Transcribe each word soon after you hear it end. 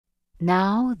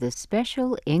Now the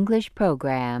special English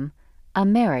program,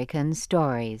 American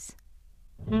Stories.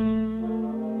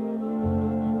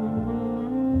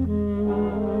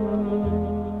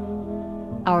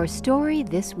 Our story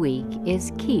this week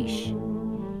is Quiche.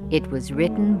 It was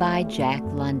written by Jack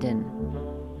London.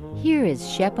 Here is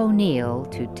Shep O'Neill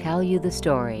to tell you the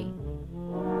story.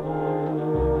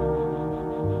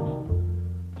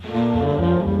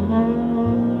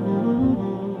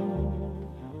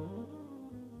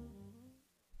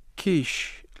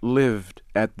 Quiche lived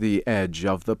at the edge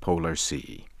of the polar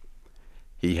sea.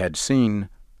 He had seen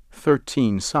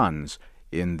 13 suns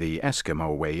in the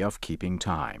Eskimo way of keeping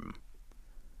time.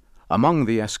 Among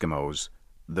the Eskimos,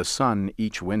 the sun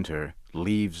each winter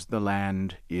leaves the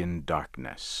land in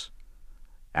darkness,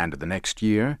 and the next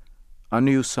year a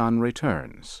new sun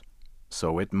returns,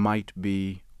 so it might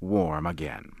be warm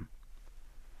again.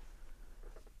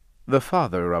 The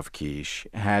father of Quiche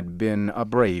had been a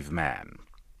brave man,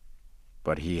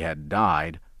 but he had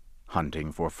died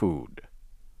hunting for food.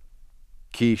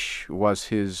 Quiche was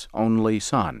his only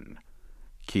son.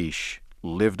 Quiche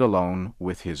lived alone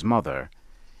with his mother,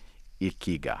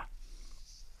 Ikiga.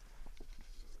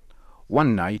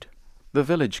 One night, the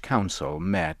village council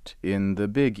met in the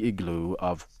big igloo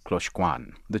of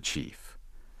Kloshkwan, the chief.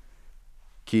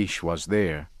 Quiche was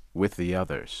there with the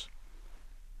others.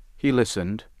 He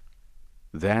listened,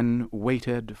 then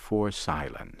waited for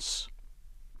silence.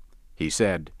 He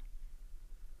said,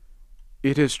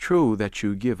 "It is true that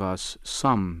you give us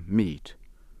some meat,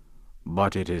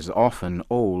 but it is often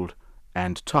old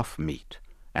and tough meat,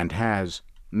 and has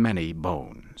many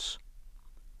bones."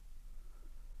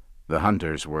 The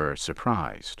hunters were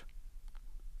surprised.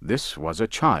 This was a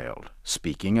child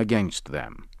speaking against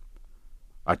them.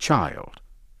 A child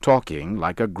talking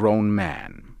like a grown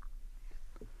man.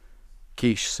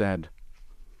 Quiche said,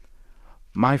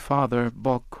 "My father,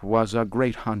 Bok, was a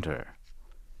great hunter.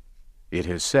 It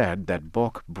is said that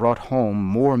Bok brought home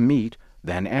more meat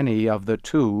than any of the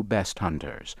 2 best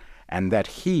hunters, and that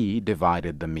he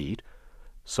divided the meat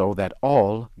so that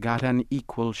all got an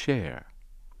equal share."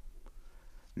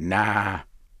 "Nah,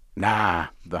 nah,"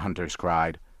 the hunters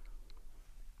cried.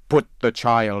 "Put the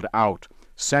child out.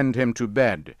 Send him to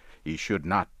bed. He should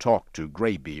not talk to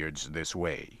graybeards this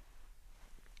way."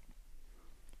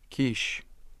 Quiche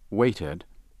waited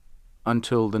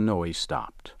until the noise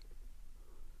stopped.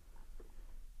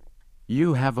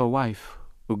 "You have a wife,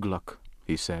 Ugluk,"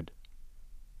 he said,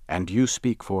 "and you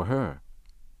speak for her.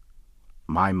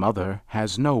 My mother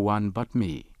has no one but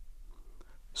me,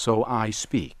 so I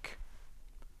speak.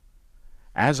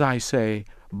 As I say,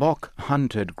 Bok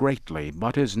hunted greatly,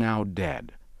 but is now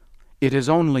dead. It is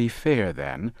only fair,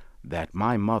 then, that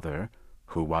my mother,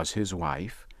 who was his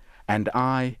wife, and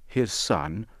I, his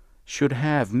son, should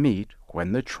have meat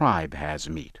when the tribe has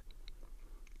meat.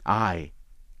 I,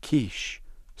 Quiche,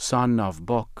 son of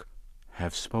Bok,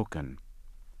 have spoken."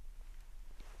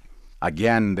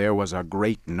 Again there was a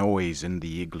great noise in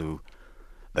the igloo.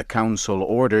 The council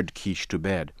ordered Quiche to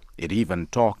bed. It even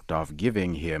talked of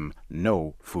giving him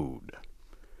no food.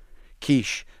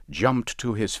 Quiche jumped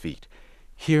to his feet.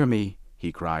 "Hear me,"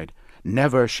 he cried.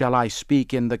 "Never shall I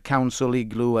speak in the council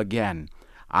igloo again.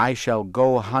 I shall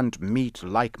go hunt meat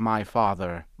like my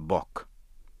father, Bok."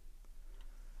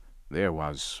 There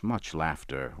was much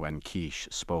laughter when Quiche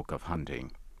spoke of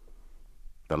hunting.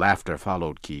 The laughter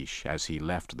followed Quiche as he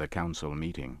left the council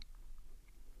meeting.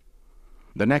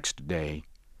 The next day,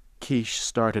 Quiche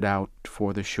started out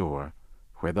for the shore,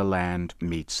 where the land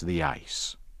meets the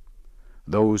ice.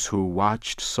 Those who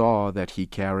watched saw that he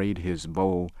carried his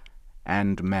bow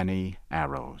and many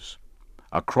arrows.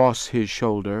 Across his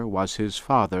shoulder was his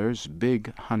father's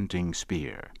big hunting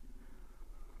spear.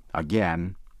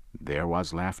 Again there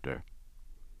was laughter.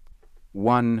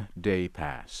 One day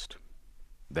passed,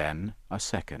 then a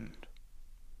second.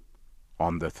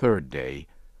 On the 3rd day,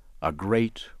 a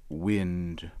great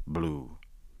wind blew.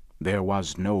 There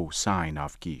was no sign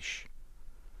of Quiche.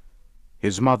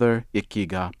 His mother,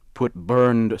 Ikiga, put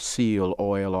burned seal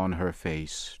oil on her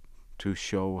face to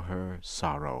show her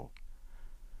sorrow.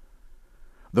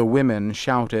 The women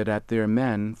shouted at their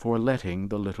men for letting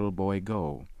the little boy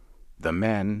go. The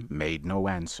men made no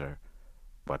answer,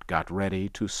 but got ready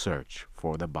to search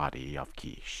for the body of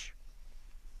Quiche.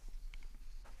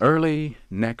 Early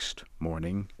next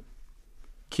morning,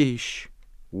 Quiche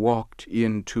walked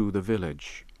into the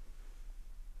village.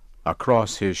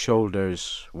 Across his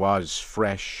shoulders was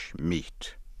fresh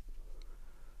meat.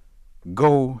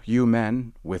 "Go, you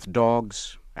men, with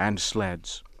dogs and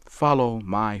sleds, follow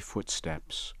my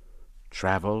footsteps.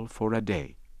 Travel for a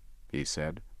day," he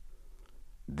said.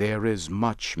 "There is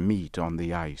much meat on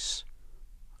the ice.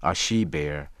 a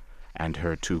she-bear, and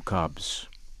her 2 cubs.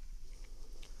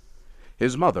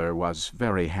 His mother was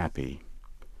very happy.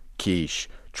 Kish,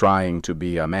 trying to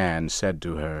be a man, said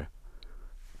to her,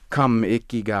 "Come,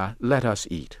 Ikiga, let us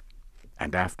eat,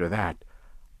 and after that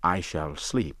I shall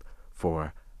sleep,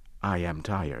 for I am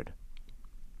tired."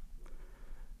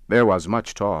 There was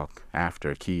much talk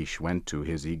after Kish went to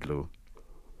his igloo.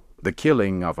 The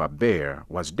killing of a bear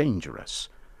was dangerous,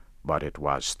 but it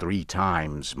was 3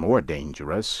 times more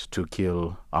dangerous to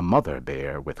kill a mother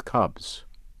bear with cubs.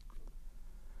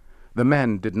 The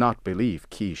men did not believe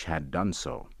Kish had done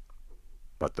so,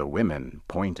 but the women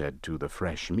pointed to the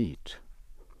fresh meat.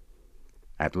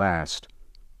 At last,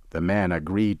 the men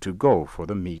agreed to go for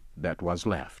the meat that was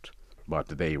left, but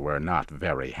they were not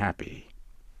very happy.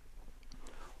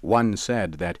 One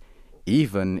said that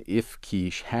even if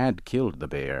Kish had killed the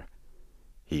bear,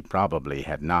 he probably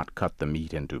had not cut the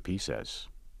meat into pieces.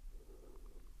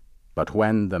 But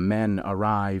when the men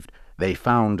arrived, they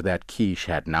found that Kish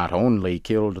had not only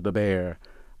killed the bear,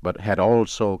 but had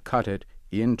also cut it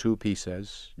into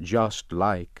pieces, just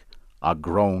like a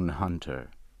grown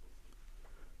hunter.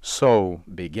 So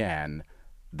began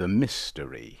the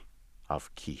mystery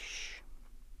of Kish.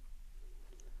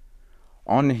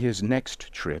 On his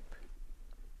next trip,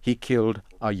 he killed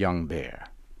a young bear,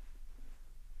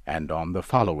 and on the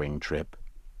following trip,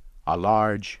 a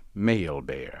large male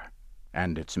bear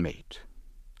and its mate.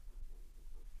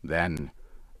 Then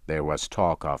there was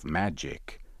talk of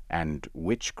magic and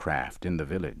witchcraft in the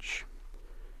village.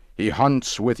 "He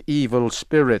hunts with evil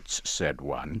spirits," said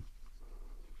one.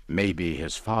 "Maybe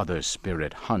his father's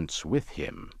spirit hunts with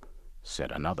him,"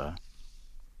 said another.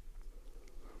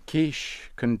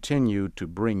 Kish continued to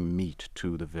bring meat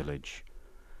to the village.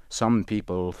 Some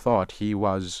people thought he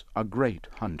was a great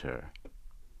hunter.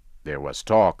 There was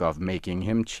talk of making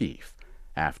him chief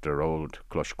after old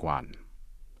Kloshkwan.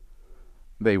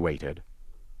 They waited,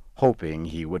 hoping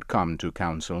he would come to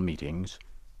council meetings,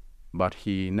 but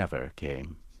he never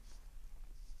came.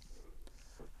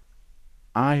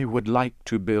 "I would like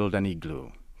to build an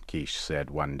igloo," Kish said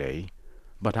one day,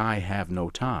 "but I have no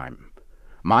time.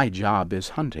 My job is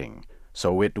hunting,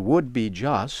 so it would be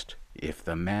just if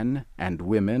the men and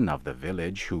women of the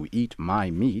village who eat my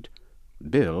meat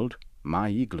build my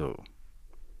igloo."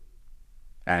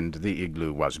 And the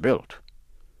igloo was built.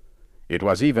 It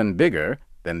was even bigger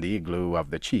than the igloo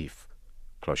of the chief,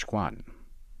 Kloshkwan.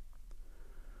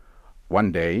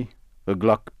 One day,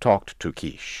 Ugluk talked to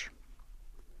Kish.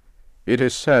 "It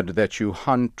is said that you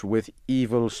hunt with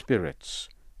evil spirits,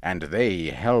 and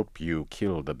they help you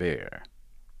kill the bear."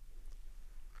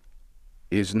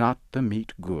 "Is not the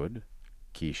meat good?"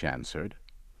 Kish answered.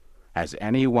 "Has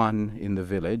anyone in the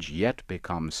village yet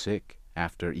become sick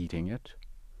after eating it?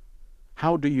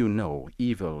 How do you know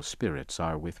evil spirits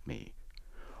are with me?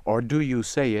 Or do you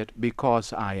say it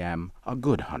because I am a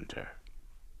good hunter?"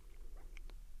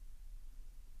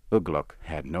 Ugluk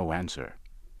had no answer.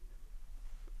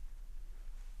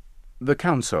 The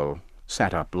council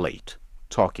sat up late,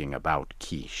 talking about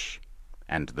Kish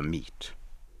and the meat.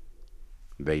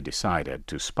 They decided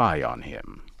to spy on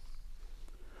him.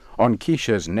 On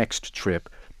Kish's next trip,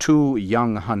 2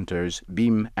 young hunters,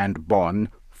 Bim and Bon,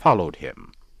 followed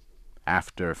him.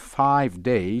 After 5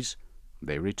 days,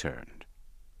 they returned.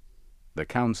 The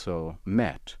council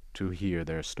met to hear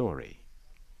their story.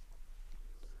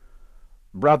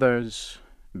 "Brothers,"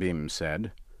 Bim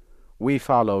said, "we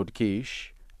followed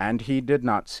Kish, and he did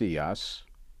not see us.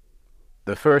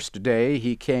 The first day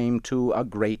he came to a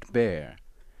great bear.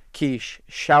 Kish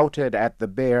shouted at the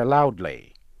bear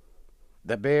loudly.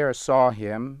 The bear saw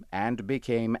him and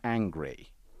became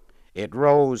angry. It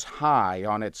rose high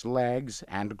on its legs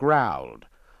and growled,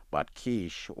 but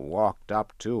Kish walked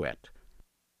up to it."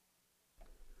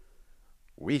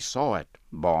 "We saw it,"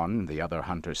 Bon, the other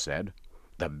hunter, said.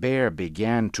 "The bear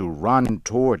began to run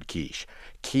toward Kish.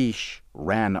 Kish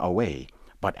ran away,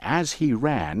 but as he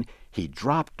ran, he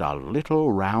dropped a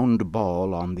little round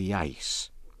ball on the ice.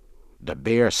 The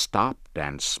bear stopped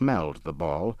and smelled the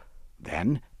ball,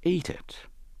 then ate it.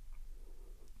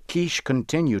 Kish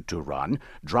continued to run,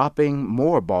 dropping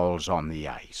more balls on the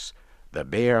ice. The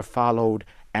bear followed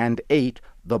and ate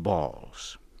the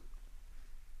balls."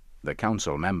 The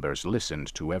council members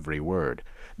listened to every word.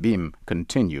 Bim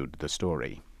continued the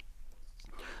story.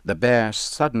 "The bear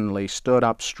suddenly stood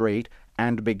up straight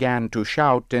and began to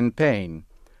shout in pain.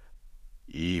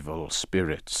 'Evil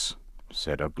spirits,'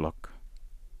 said Ugluk.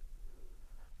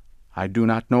 "I do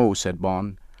not know," said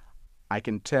Bon. "I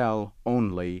can tell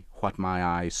only what my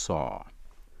eyes saw."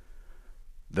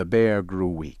 The bear grew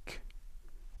weak.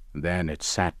 Then it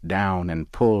sat down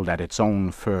and pulled at its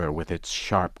own fur with its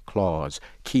sharp claws.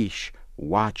 Kish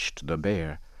watched the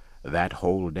bear that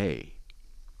whole day.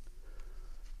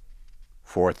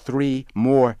 For 3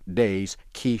 more days,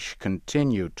 Kish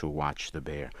continued to watch the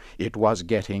bear. It was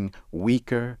getting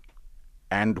weaker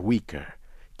and weaker.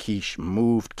 Kish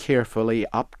moved carefully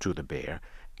up to the bear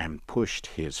and pushed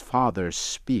his father's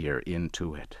spear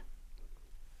into it.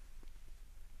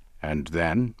 "And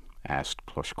then?" asked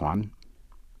Kloshkwan.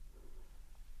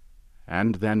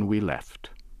 "And then we left."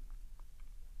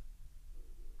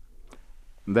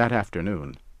 That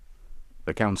afternoon,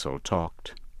 the council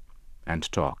talked and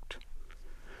talked.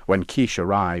 When Kish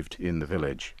arrived in the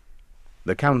village,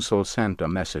 the council sent a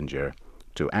messenger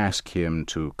to ask him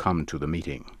to come to the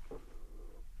meeting.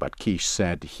 But Kish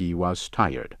said he was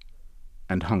tired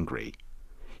and hungry.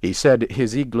 He said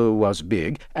his igloo was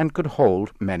big and could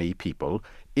hold many people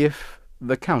if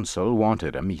the council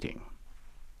wanted a meeting.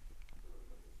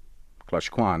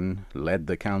 Kloshkwan led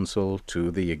the council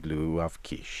to the igloo of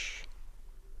Kish.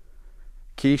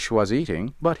 Kish was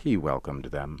eating, but he welcomed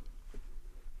them.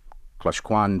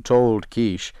 Kloshkwan told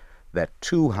Kish that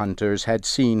 2 hunters had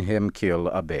seen him kill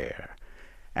a bear,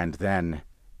 and then,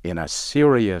 in a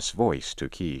serious voice to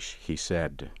Kish, he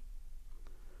said,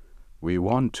 "We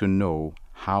want to know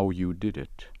how you did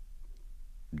it.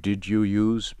 Did you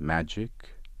use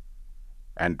magic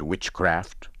and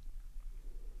witchcraft?"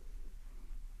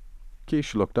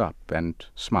 Kish looked up and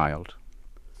smiled.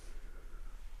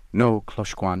 "No,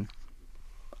 Kloshkwan,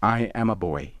 I am a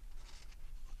boy.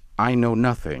 I know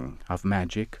nothing of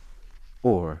magic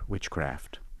or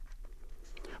witchcraft.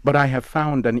 But I have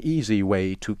found an easy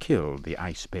way to kill the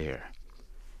ice bear.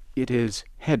 It is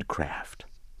headcraft,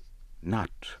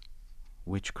 not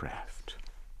witchcraft."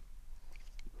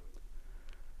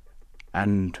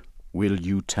 "And will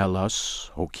you tell us,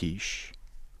 O Kish?"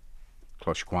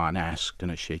 Kloshkwan asked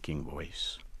in a shaking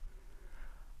voice.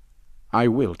 "I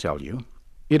will tell you.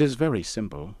 It is very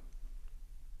simple.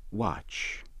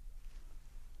 Watch."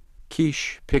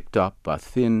 Kish picked up a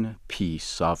thin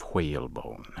piece of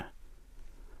whalebone.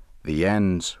 The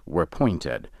ends were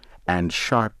pointed and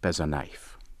sharp as a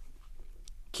knife.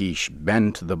 Kish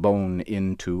bent the bone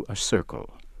into a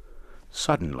circle.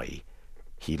 Suddenly,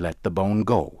 he let the bone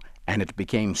go, and it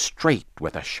became straight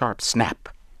with a sharp snap.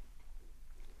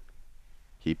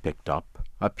 He picked up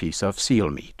a piece of seal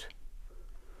meat.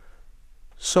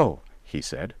 "So," he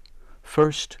said,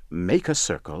 "first make a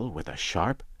circle with a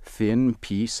sharp, thin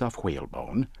piece of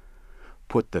whalebone.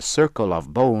 Put the circle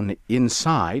of bone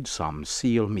inside some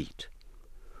seal meat.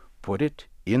 Put it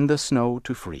in the snow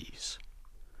to freeze.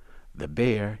 The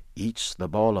bear eats the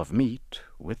ball of meat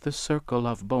with the circle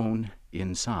of bone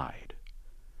inside.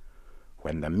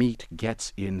 When the meat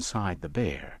gets inside the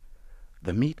bear,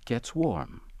 the meat gets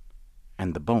warm,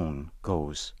 and the bone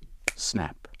goes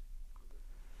snap.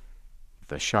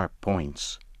 The sharp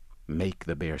points make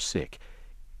the bear sick.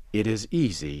 It is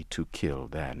easy to kill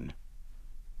then.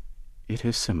 It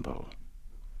is simple."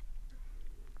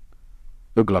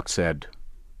 Ugluk said,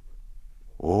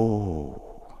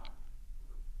 "Oh."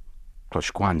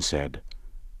 Kloshkwan said,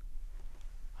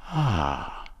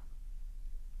 "Ah."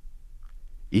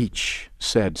 Each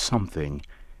said something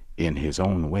in his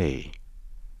own way,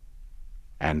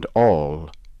 and all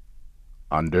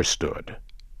understood.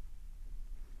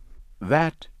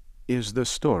 That is the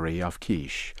story of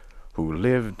Kish, who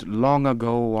lived long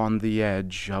ago on the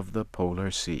edge of the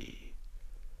polar sea.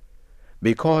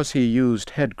 Because he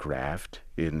used headcraft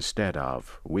instead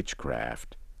of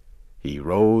witchcraft, he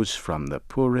rose from the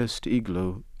poorest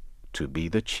igloo to be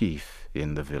the chief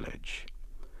in the village.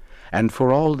 And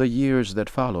for all the years that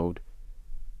followed,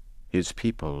 his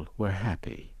people were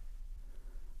happy.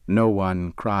 No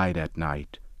one cried at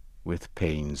night with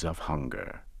pains of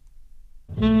hunger.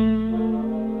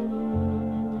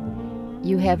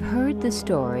 You have heard the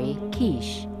story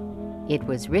Kish. It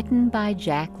was written by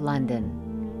Jack London.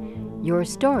 Your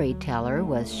storyteller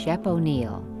was Shep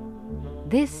O'Neill.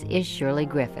 This is Shirley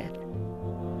Griffith.